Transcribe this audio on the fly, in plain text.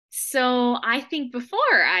So I think before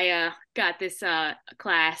I got this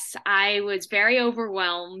class, I was very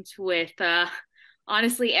overwhelmed with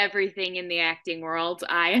honestly everything in the acting world.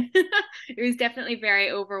 I it was definitely very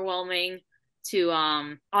overwhelming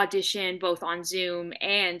to audition both on Zoom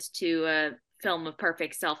and to film a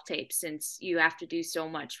perfect self tape since you have to do so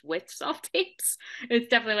much with self tapes. It's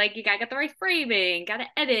definitely like you gotta get the right framing, gotta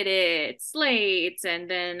edit it, slates, and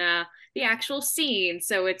then the actual scene.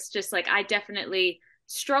 So it's just like I definitely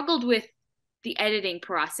struggled with the editing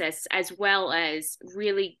process as well as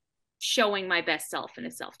really showing my best self in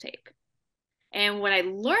a self tape. And what I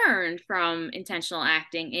learned from intentional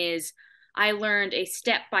acting is I learned a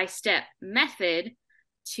step by step method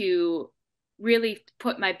to really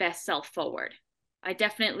put my best self forward. I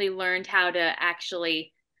definitely learned how to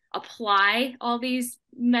actually apply all these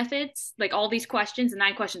methods, like all these questions. The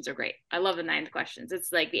 9 questions are great. I love the 9 questions.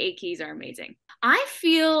 It's like the 8 keys are amazing. I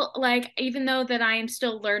feel like even though that I am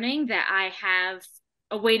still learning, that I have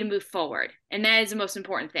a way to move forward. And that is the most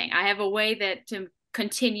important thing. I have a way that to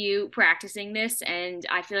continue practicing this, and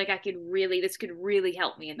I feel like this could really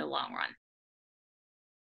help me in the long run.